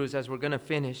to Hebrews, as we're going to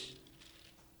finish,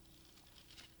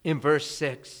 in verse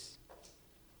 6,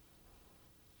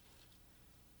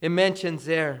 it mentions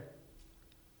there,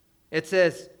 it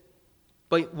says,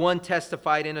 "But one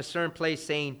testified in a certain place,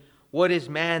 saying, What is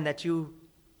man that you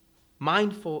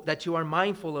are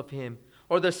mindful of him,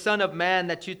 or the Son of Man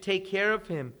that you take care of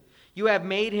him? You have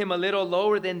made him a little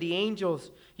lower than the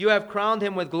angels. You have crowned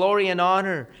him with glory and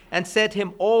honor, and set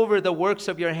him over the works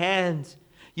of your hands.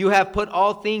 You have put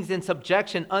all things in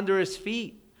subjection under his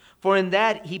feet. For in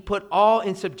that he put all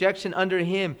in subjection under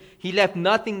him. He left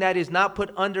nothing that is not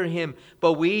put under him.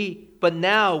 But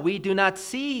now we do not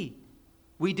see.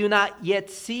 We do not yet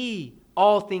see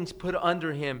all things put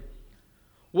under him."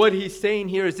 What he's saying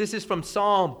here is, this is from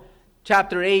Psalm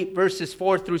chapter 8, verses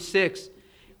 4 through 6.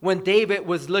 When David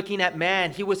was looking at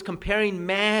man, he was comparing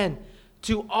man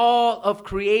to all of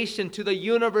creation, to the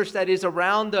universe that is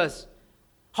around us.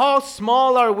 How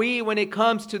small are we when it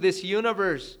comes to this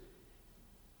universe?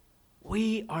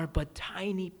 We are but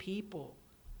tiny people.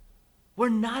 We're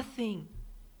nothing.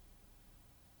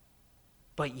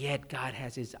 But yet God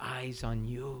has his eyes on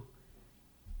you.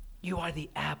 You are the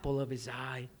apple of his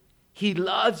eye. He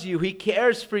loves you. He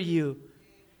cares for you.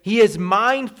 He is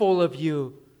mindful of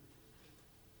you.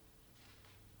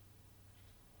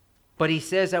 But he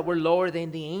says that we're lower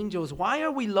than the angels. Why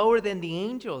are we lower than the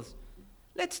angels?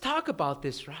 Let's talk about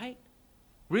this, right?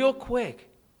 Real quick,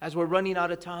 as we're running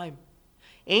out of time.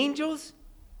 Angels,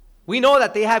 we know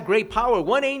that they have great power.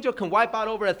 One angel can wipe out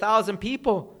over 1,000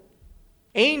 people.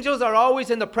 Angels are always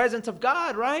in the presence of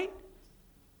God, right?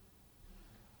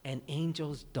 And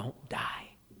angels don't die.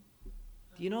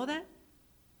 Do you know that?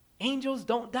 Angels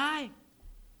don't die.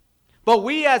 But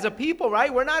we as a people,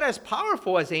 right, we're not as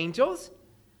powerful as angels.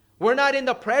 We're not in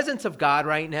the presence of God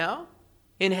right now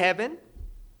in heaven.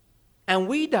 And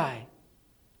we die.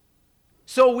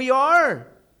 So we are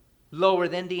lower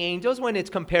than the angels when it's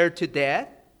compared to death.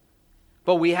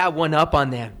 But we have one up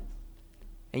on them.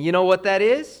 And you know what that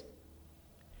is?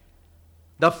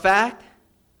 The fact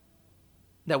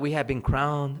that we have been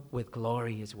crowned with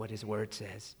glory is what his word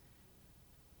says.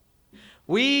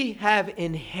 We have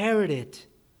inherited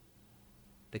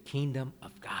the kingdom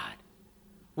of God.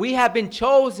 We have been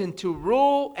chosen to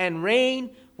rule and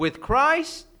reign with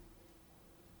Christ.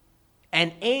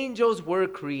 And angels were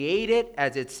created,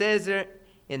 as it says there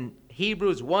in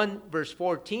Hebrews 1 verse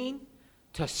 14,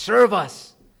 to serve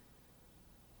us.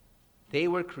 They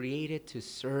were created to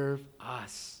serve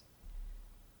us.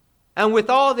 And with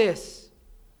all this,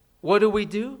 what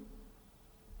do?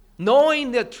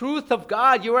 Knowing the truth of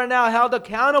God, you are now held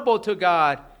accountable to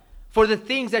God for the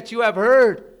things that you have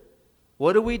heard.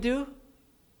 What do?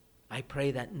 I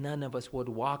pray that none of us would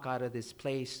walk out of this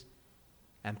place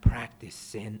and practice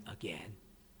sin again.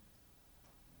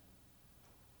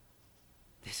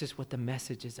 This is what the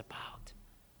message is about.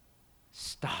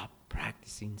 Stop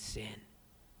practicing sin.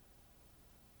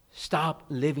 Stop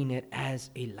living it as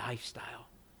a lifestyle.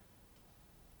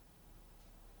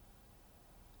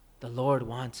 The Lord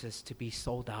wants us to be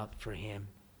sold out for Him.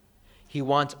 He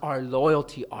wants our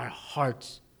loyalty, our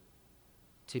hearts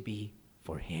to be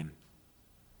for Him.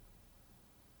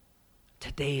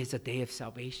 Today is a day of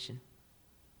salvation.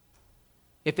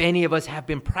 If any of us have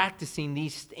been practicing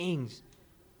these things,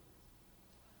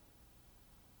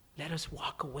 let us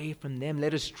walk away from them.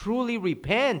 Let us truly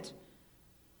repent,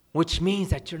 which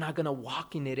means that you're not going to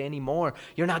walk in it anymore.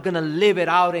 You're not going to live it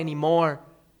out anymore.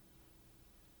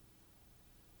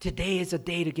 Today is a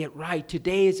day to get right.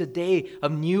 Today is a day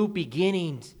of new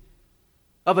beginnings,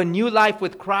 of a new life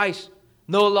with Christ,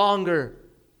 no longer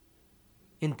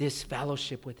in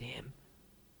disfellowship with Him.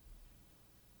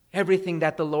 Everything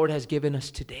that the Lord has given us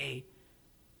today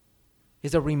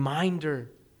is a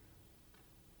reminder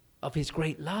of His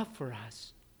great love for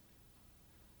us.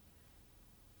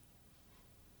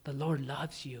 The Lord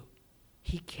loves you.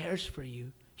 He cares for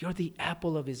you. You're the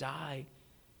apple of His eye.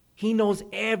 He knows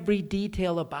every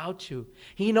detail about you.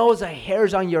 He knows the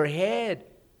hairs on your head.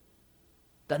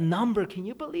 The number, can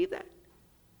you believe that?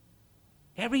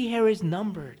 Every hair is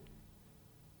numbered.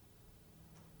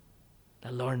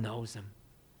 The Lord knows them.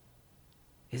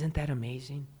 Isn't that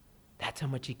amazing? That's how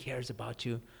much He cares about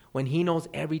you. When He knows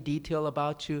every detail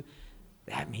about you,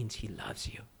 that means He loves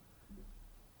you.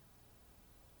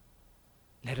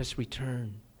 Let us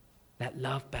return that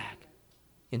love back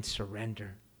in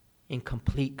surrender, in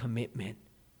complete commitment.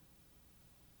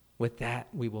 With that,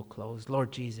 we will close.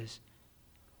 Lord Jesus,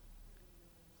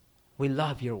 we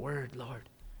love your word, Lord.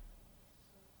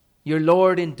 Your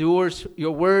word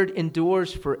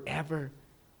endures forever.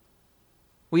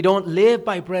 We don't live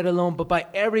by bread alone, but by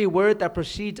every word that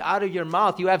proceeds out of your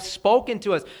mouth. You have spoken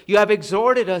to us. You have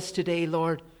exhorted us today,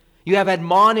 Lord. You have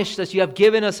admonished us. You have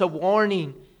given us a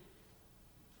warning.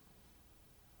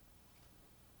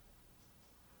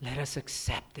 Let us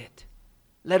accept it.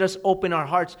 Let us open our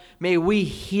hearts. May we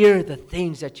hear the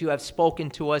things that you have spoken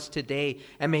to us today,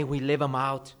 and may we live them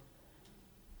out.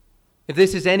 If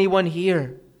this is anyone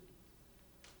here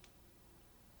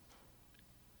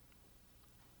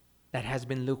that has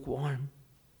been lukewarm,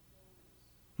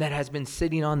 that has been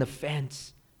sitting on the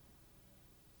fence,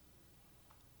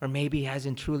 or maybe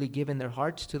hasn't truly given their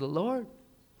hearts to the Lord,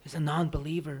 is a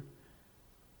non-believer,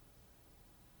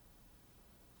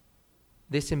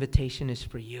 this invitation is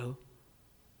for you.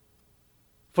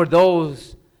 For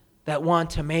those that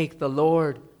want to make the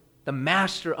Lord the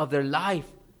master of their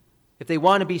life, if they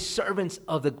want to be servants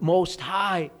of the Most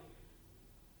High,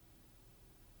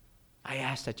 I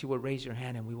ask that you will raise your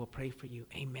hand and we will pray for you.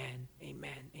 Amen,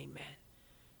 amen, amen,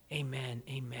 amen,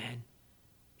 amen,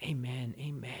 amen,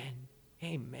 amen,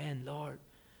 amen, Lord.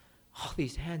 All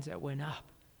these hands that went up.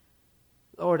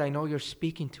 Lord, I know you're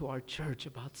speaking to our church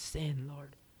about sin,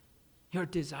 Lord. Your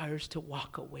desires to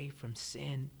walk away from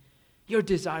sin. Your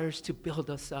desires to build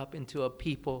us up into a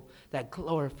people that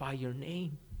glorify your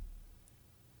name.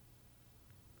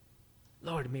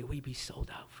 Lord, may we be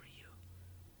sold out for you.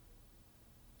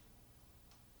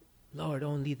 Lord,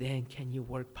 only then can you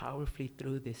work powerfully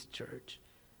through this church.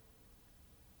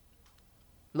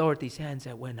 Lord, these hands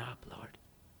that went up, Lord,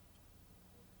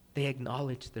 they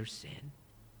acknowledge their sin.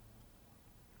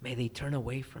 May they turn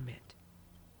away from it.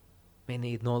 May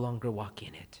they no longer walk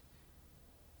in it,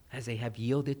 as they have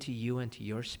yielded to you and to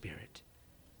your Spirit.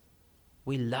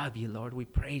 We love you, Lord. We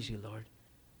praise you, Lord.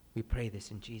 We pray this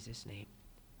in Jesus' name.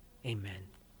 Amen.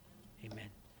 Amen.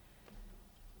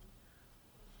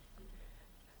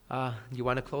 You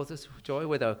want to close this, Joy,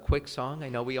 with a quick song? I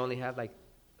know we only have like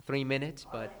 3 minutes,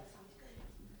 but...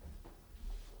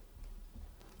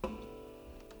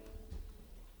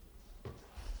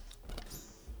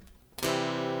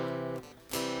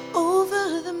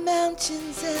 Over the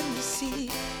mountains and the sea,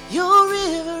 your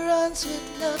river runs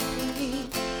with love for me.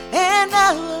 And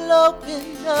I will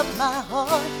open up my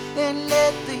heart and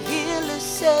let the healer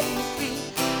set me free.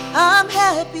 I'm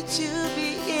happy to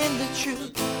be in the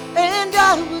truth, and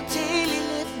I will daily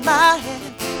lift my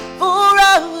hand, for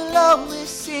I will always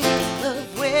sing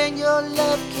of when your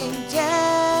love came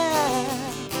down.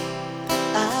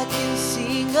 I can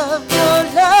sing of your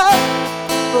love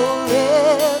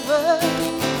forever.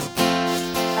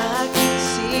 I can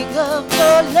sing of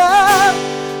your love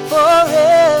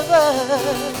forever.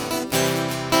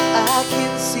 I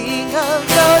can sing of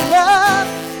your love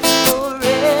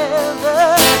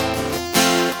forever.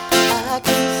 I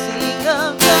can sing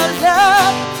of your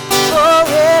love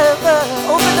forever.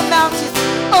 Over the mountains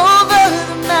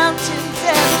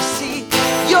and the sea,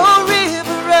 your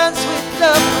river runs with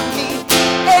love for me.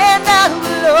 And I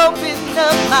will open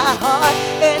up my heart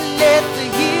and let the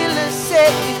healer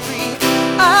set me free.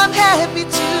 I'm happy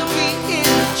to be in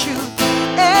the truth,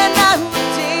 and I will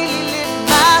daily lift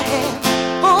my hand,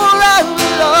 for I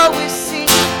will always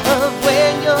sing of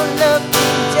when your love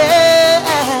came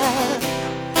down.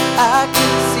 I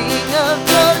can sing of